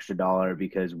make an extra dollar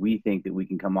because we think that we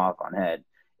can come off on head.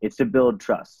 It's to build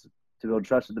trust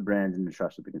with the brands and to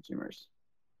trust with the consumers.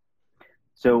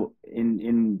 So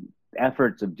in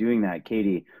efforts of doing that,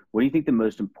 Katie, what do you think the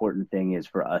most important thing is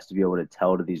for us to be able to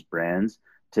tell to these brands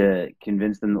to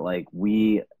convince them that like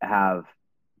we have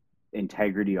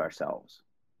integrity ourselves?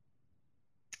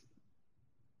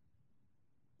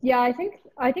 Yeah, I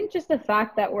think just the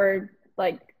fact that we're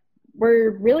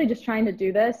really just trying to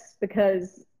do this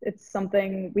because it's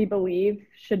something we believe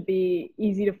should be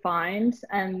easy to find,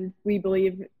 and we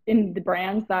believe in the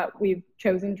brands that we've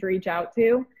chosen to reach out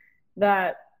to,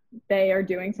 that they are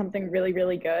doing something really,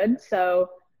 really good. So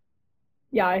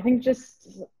yeah, I think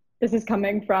just this is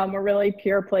coming from a really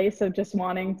pure place of just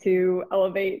wanting to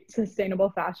elevate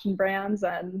sustainable fashion brands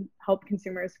and help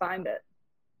consumers find it.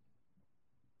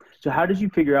 So how did you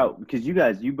figure out, because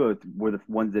you both were the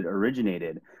ones that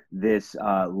originated this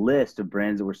list of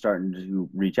brands that we're starting to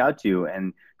reach out to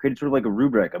and created sort of like a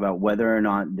rubric about whether or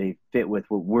not they fit with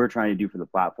what we're trying to do for the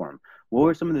platform. What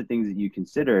were some of the things that you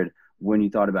considered when you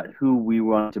thought about who we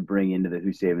want to bring into the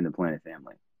Who's Saving the Planet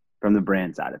family from the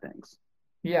brand side of things?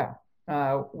 Yeah,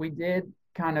 we did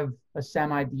kind of a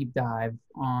semi-deep dive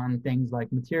on things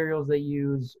like materials they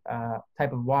use,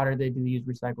 type of water they do use,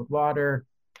 recycled water,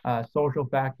 social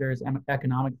factors and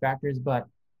economic factors. But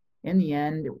in the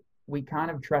end, we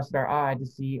kind of trusted our eye to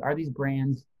see, are these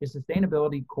brands, is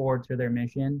sustainability core to their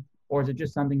mission, or is it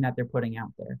just something that they're putting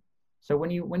out there? So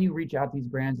when you reach out to these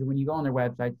brands or when you go on their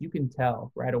websites, you can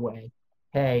tell right away,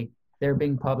 hey, they're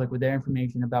being public with their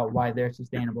information about why they're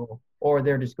sustainable, or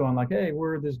they're just going like, hey,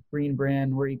 we're this green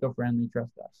brand, we're eco-friendly,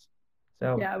 trust us.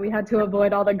 So yeah, we had to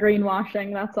avoid all the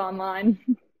greenwashing that's online.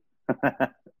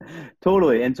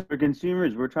 Totally. And so for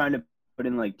consumers, we're trying to put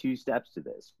in like two steps to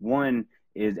this. One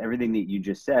is everything that you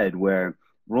just said, where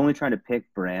we're only trying to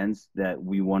pick brands that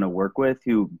we want to work with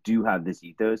who do have this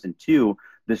ethos. And two,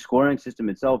 the scoring system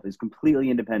itself is completely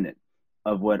independent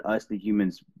of what us, the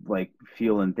humans, like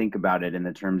feel and think about it in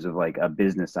the terms of like a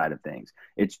business side of things.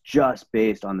 It's just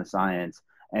based on the science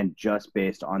and just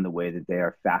based on the way that they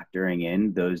are factoring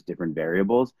in those different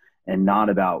variables and not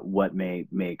about what may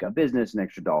make a business an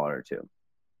extra dollar or two.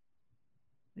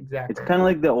 Exactly. It's kind of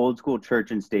like the old school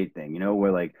church and state thing,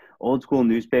 where like old school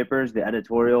newspapers, the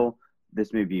editorial,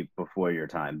 this may be before your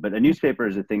time, but a newspaper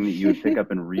is a thing that you would pick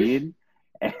up and read.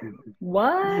 And,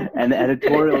 what? And the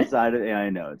editorial side of it, I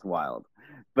know, it's wild.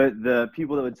 But the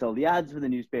people that would sell the ads for the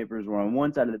newspapers were on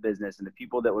one side of the business, and the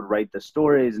people that would write the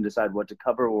stories and decide what to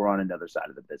cover were on another side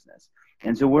of the business.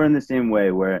 And so we're in the same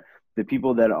way, where the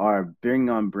people that are bringing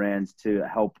on brands to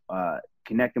help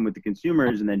connect them with the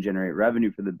consumers and then generate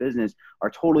revenue for the business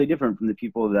are totally different from the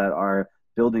people that are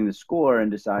building the score and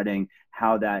deciding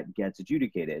how that gets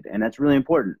adjudicated. And that's really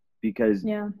important because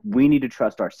we need to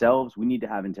trust ourselves. We need to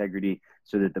have integrity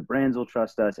so that the brands will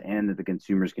trust us and that the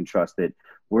consumers can trust that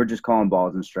we're just calling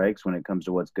balls and strikes when it comes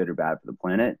to what's good or bad for the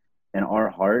planet. And our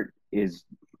heart is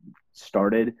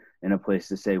started in a place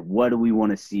to say, what do we want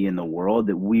to see in the world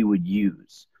that we would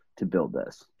use to build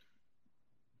this?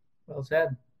 Well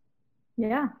said.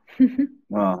 Yeah.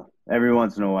 Well, every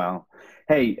once in a while.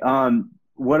 Hey,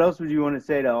 what else would you want to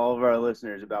say to all of our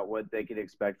listeners about what they could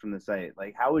expect from the site?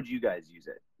 Like, how would you guys use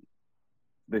it?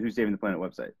 The Who's Saving the Planet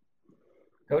website.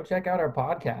 Go check out our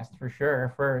podcast for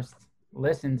sure. First,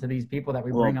 listen to these people that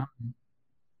we bring on.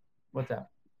 What's up?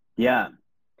 Yeah.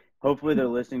 Hopefully they're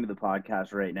listening to the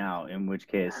podcast right now, in which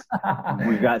case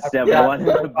we've got step one in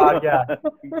the podcast.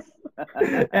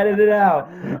 Edit it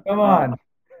out. Come on.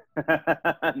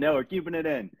 No, we're keeping it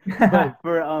in. But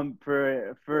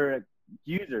for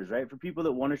users, right? For people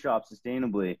that want to shop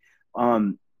sustainably,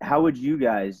 how would you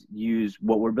guys use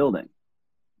what we're building?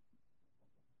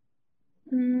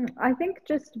 I think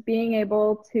just being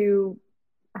able to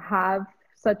have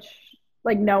such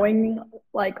like knowing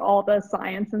like all the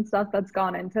science and stuff that's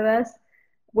gone into this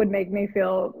would make me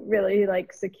feel really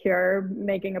like secure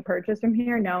making a purchase from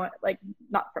here. No, like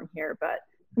not from here, but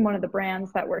from one of the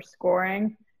brands that we're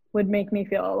scoring would make me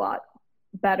feel a lot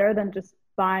better than just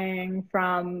buying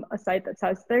from a site that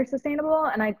says they're sustainable.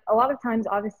 And a lot of times,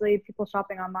 obviously, people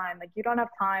shopping online, like you don't have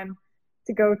time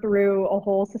to go through a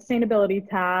whole sustainability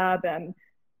tab and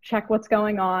check what's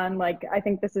going on. Like, I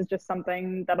think this is just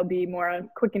something that'll be more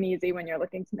quick and easy when you're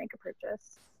looking to make a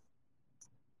purchase.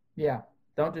 Yeah.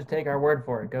 Don't just take our word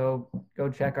for it. Go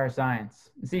check our science.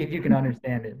 See if you can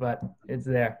understand it, but it's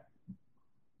there.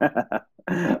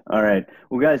 All right.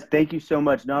 Well, guys, thank you so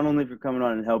much, not only for coming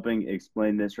on and helping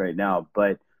explain this right now,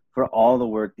 but for all the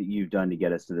work that you've done to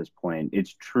get us to this point.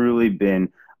 It's truly been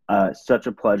such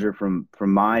a pleasure from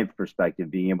my perspective,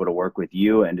 being able to work with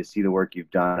you and to see the work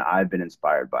you've done. I've been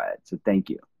inspired by it. So thank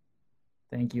you.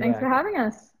 Thank you. Thanks for having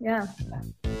us. Yeah.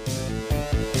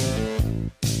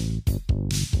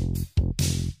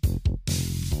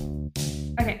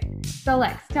 Okay, so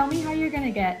Lex, tell me how you're going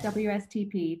to get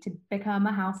WSTP to become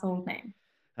a household name.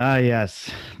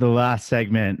 Yes, the last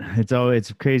segment.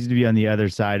 It's crazy to be on the other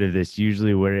side of this.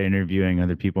 Usually we're interviewing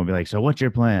other people and be like, so what's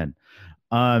your plan?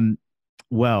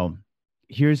 Well,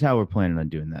 here's how we're planning on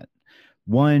doing that.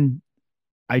 One,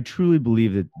 I truly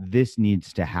believe that this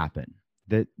needs to happen,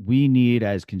 that we need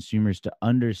as consumers to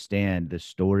understand the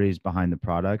stories behind the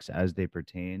products as they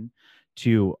pertain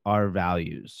to our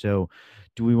values. So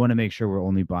do we want to make sure we're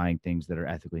only buying things that are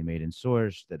ethically made and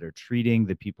sourced, that are treating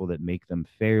the people that make them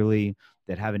fairly,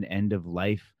 that have an end of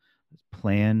life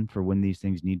plan for when these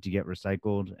things need to get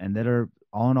recycled, and that are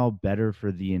all in all better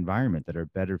for the environment, that are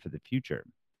better for the future?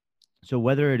 So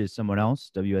whether it is someone else,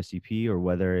 WSTP, or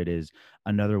whether it is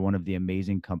another one of the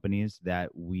amazing companies that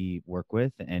we work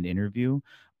with and interview,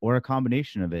 or a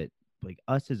combination of it, like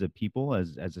us as a people,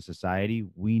 as a society,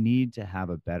 we need to have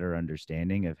a better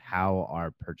understanding of how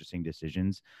our purchasing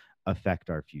decisions affect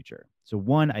our future. So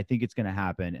one, I think it's going to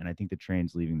happen, and I think the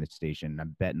train's leaving the station, and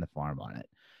I'm betting the farm on it.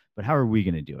 But how are we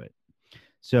going to do it?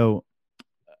 So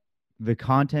the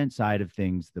content side of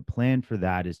things, the plan for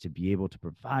that is to be able to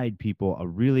provide people a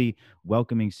really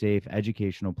welcoming, safe,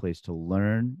 educational place to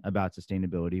learn about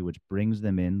sustainability, which brings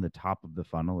them in the top of the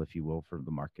funnel, if you will, for the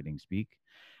marketing speak.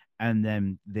 And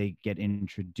then they get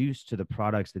introduced to the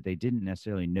products that they didn't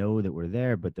necessarily know that were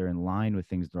there, but they're in line with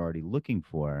things they're already looking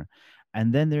for.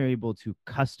 And then they're able to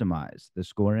customize the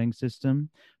scoring system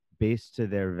based to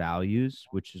their values,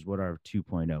 which is what our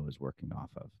 2.0 is working off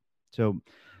of. So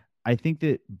I think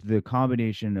that the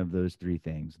combination of those three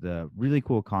things, the really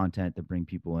cool content that bring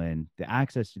people in, the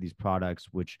access to these products,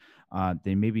 which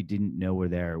they maybe didn't know were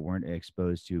there, weren't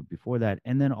exposed to before that,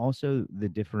 and then also the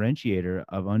differentiator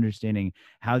of understanding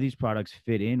how these products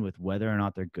fit in with whether or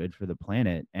not they're good for the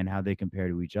planet and how they compare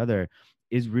to each other,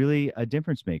 is really a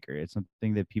difference maker. It's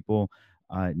something that people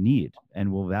need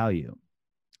and will value.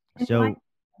 And so, why?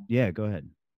 Yeah, go ahead.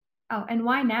 Oh, and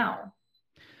why now?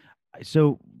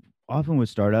 So often with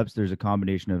startups, there's a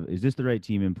combination of, is this the right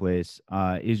team in place?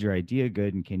 Is your idea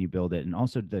good, and can you build it? And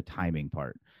also the timing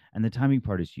part. And the timing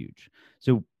part is huge.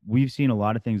 So we've seen a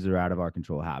lot of things that are out of our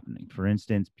control happening. For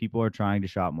instance, people are trying to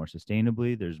shop more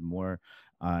sustainably. There's more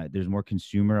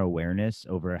consumer awareness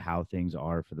over how things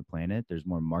are for the planet. There's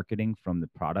more marketing from the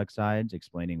product sides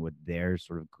explaining what their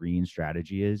sort of green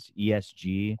strategy is.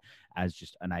 ESG as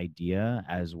just an idea,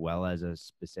 as well as a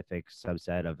specific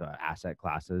subset of asset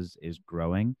classes, is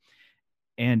growing.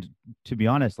 And to be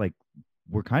honest, like,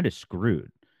 we're kind of screwed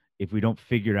if we don't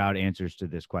figure out answers to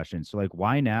this question. So like,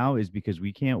 why now is because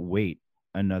we can't wait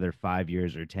another 5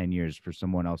 years or 10 years for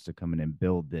someone else to come in and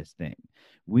build this thing.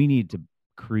 We need to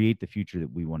create the future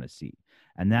that we want to see.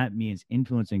 And that means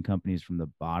influencing companies from the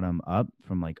bottom up,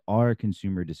 from like our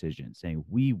consumer decisions, saying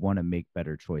we want to make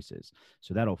better choices.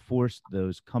 So that'll force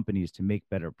those companies to make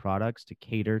better products to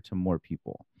cater to more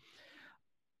people.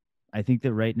 I think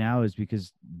that right now is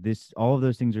because all of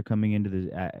those things are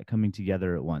coming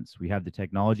together at once. We have the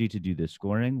technology to do this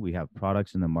scoring. We have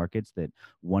products in the markets that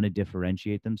want to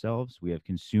differentiate themselves. We have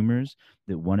consumers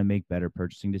that want to make better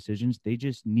purchasing decisions. They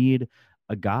just need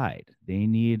a guide. They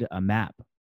need a map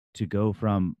to go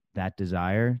from that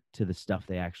desire to the stuff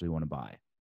they actually want to buy.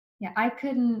 Yeah, I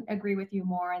couldn't agree with you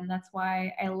more. And that's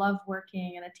why I love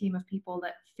working in a team of people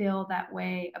that feel that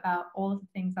way about all of the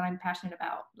things that I'm passionate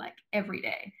about, like every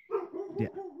day. Yeah.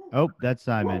 Oh, that's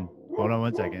Simon. Hold on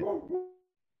one second.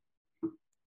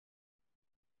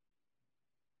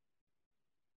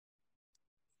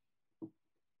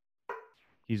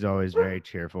 He's always very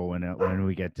cheerful when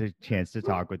we get the chance to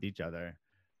talk with each other.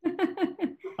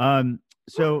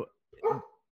 So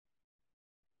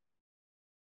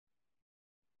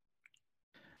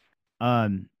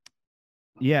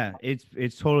yeah,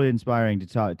 it's totally inspiring to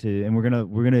talk to, and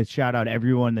we're gonna shout out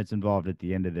everyone that's involved at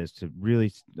the end of this to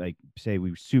really like say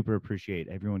we super appreciate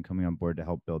everyone coming on board to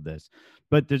help build this.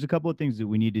 But there's a couple of things that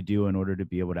we need to do in order to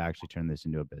be able to actually turn this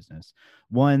into a business.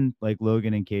 One, like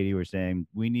Logan and Katie were saying,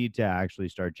 we need to actually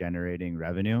start generating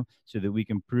revenue so that we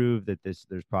can prove that there's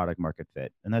product market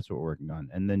fit, and that's what we're working on.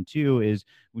 And then two is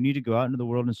we need to go out into the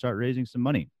world and start raising some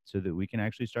money so that we can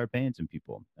actually start paying some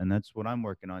people, and that's what I'm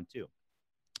working on too.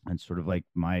 And sort of like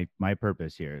my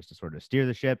purpose here is to sort of steer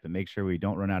the ship and make sure we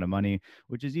don't run out of money,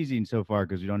 which is easy so far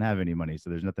because we don't have any money.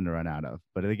 So there's nothing to run out of,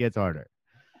 but it gets harder.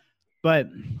 But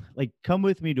like, come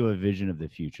with me to a vision of the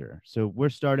future. So we're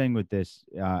starting with this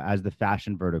as the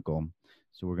fashion vertical.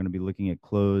 So we're going to be looking at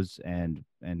clothes and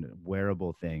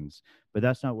wearable things, but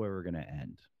that's not where we're going to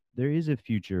end. There is a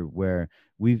future where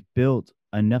we've built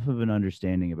enough of an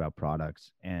understanding about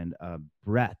products and a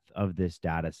breadth of this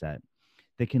data set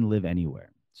that can live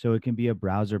anywhere. So it can be a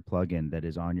browser plugin that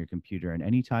is on your computer, and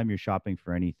anytime you're shopping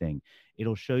for anything,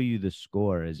 it'll show you the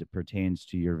score as it pertains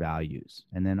to your values,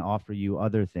 and then offer you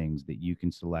other things that you can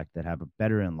select that have a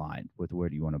better in line with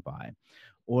where you want to buy.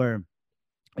 Or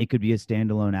it could be a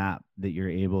standalone app that you're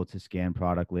able to scan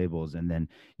product labels, and then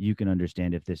you can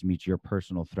understand if this meets your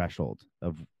personal threshold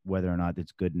of whether or not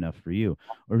it's good enough for you.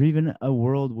 Or even a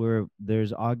world where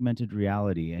there's augmented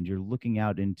reality and you're looking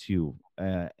out into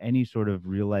any sort of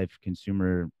real life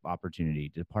consumer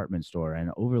opportunity, department store, and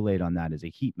overlaid on that is a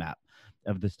heat map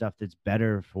of the stuff that's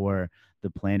better for the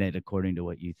planet according to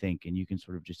what you think. And you can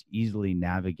sort of just easily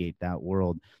navigate that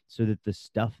world so that the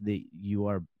stuff that you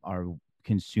are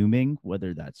consuming,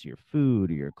 whether that's your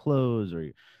food or your clothes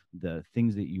or the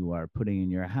things that you are putting in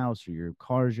your house or your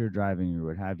cars you're driving or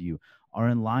what have you, are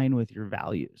in line with your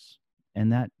values.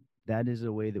 And that is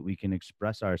a way that we can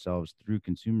express ourselves through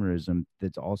consumerism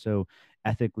that's also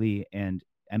ethically and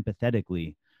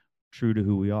empathetically true to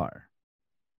who we are.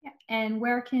 Yeah. And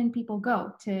where can people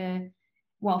go to,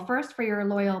 well, first for your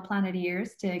loyal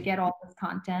Planeteers to get all this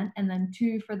content, and then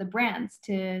two, for the brands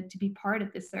to be part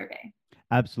of this survey?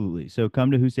 Absolutely. So come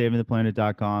to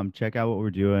whosavingtheplanet.com, check out what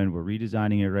we're doing. We're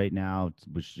redesigning it right now,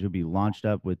 which should be launched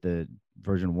up with the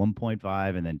version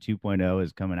 1.5, and then 2.0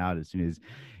 is coming out as soon as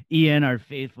Ian, our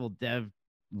faithful dev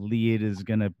lead, is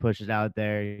going to push it out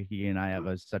there. He and I have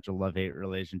such a love-hate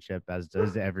relationship, as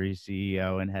does every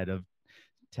CEO and head of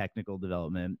technical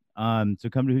development. So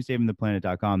come to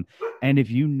whosavingtheplanet.com. And if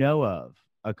you know of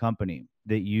a company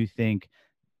that you think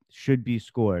should be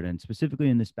scored, and specifically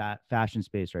in this fashion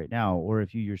space right now, or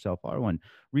if you yourself are one,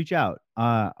 reach out.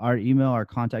 Our email, our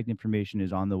contact information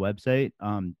is on the website.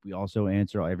 We also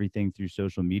answer everything through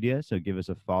social media, so give us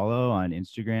a follow on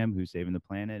Instagram, Who's Saving the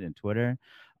Planet, and Twitter,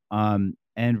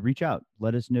 and reach out.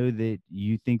 Let us know that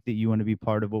you think that you want to be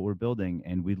part of what we're building,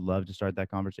 and we'd love to start that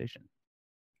conversation.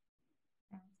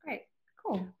 Sounds great.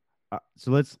 Cool.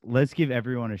 So let's give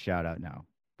everyone a shout out now.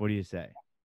 What do you say?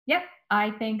 Yep,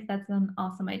 I think that's an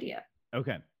awesome idea.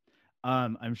 Okay.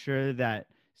 I'm sure that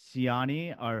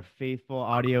Siani, our faithful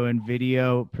audio and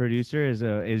video producer,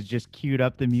 is just queued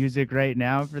up the music right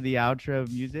now for the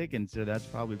outro music, and so that's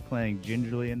probably playing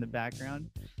gingerly in the background.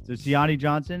 So Siani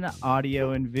Johnson,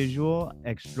 audio and visual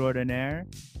extraordinaire,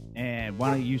 and why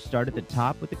don't you start at the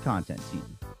top with the content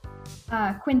team?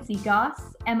 Quincy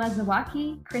Goss, Emma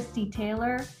Zawacki, Christy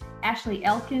Taylor, Ashley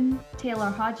Elkin,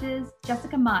 Taylor Hodges,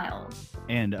 Jessica Miles.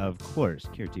 And of course,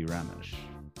 Kirti Ramesh.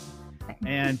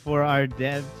 And for our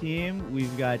dev team,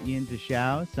 we've got Ian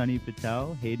Deshow, Sunny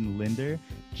Patel, Hayden Linder,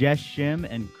 Jess Shim,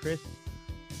 and Chris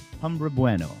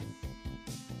Humbrabueno.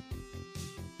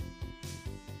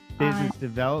 Business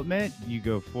development, you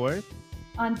go fourth.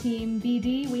 On team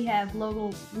BD, we have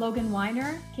Logan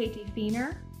Weiner, Katie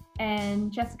Feener,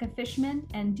 and Jessica Fishman,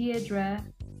 and Deirdre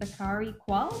Sakari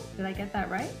Qual. Did I get that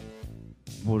right?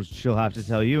 Well, she'll have to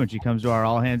tell you when she comes to our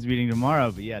all hands meeting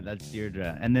tomorrow. But yeah, that's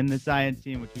Deirdre. And then the science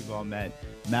team, which we've all met,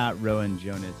 Matt, Rowan,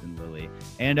 Jonas, and Lily.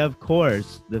 And of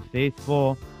course, the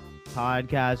faithful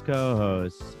podcast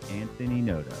co-host, Anthony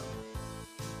Noto.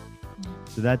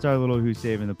 So that's our little Who's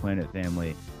Saving the Planet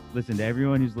family. Listen, to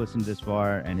everyone who's listened this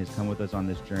far and has come with us on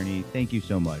this journey, thank you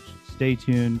so much. Stay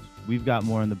tuned. We've got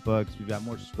more in the books. We've got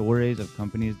more stories of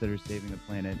companies that are saving the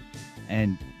planet.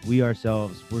 And we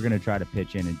ourselves, we're going to try to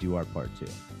pitch in and do our part too.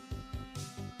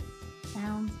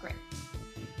 Sounds great.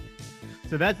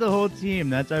 So that's the whole team.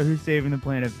 That's our Who's Saving the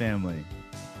Planet family.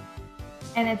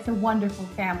 And it's a wonderful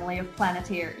family of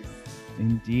Planeteers.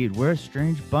 Indeed. We're a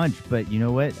strange bunch, but you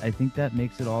know what? I think that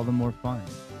makes it all the more fun.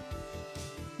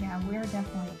 Yeah, we're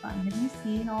definitely fun. Have you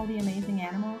seen all the amazing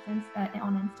animals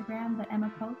on Instagram that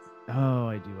Emma posts? Oh,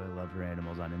 I do. I love her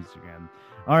animals on Instagram.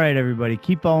 All right, everybody,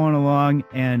 keep following along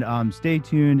and stay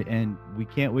tuned. And we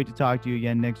can't wait to talk to you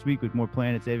again next week with more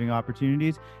planet-saving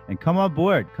opportunities. And come on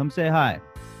board. Come say hi.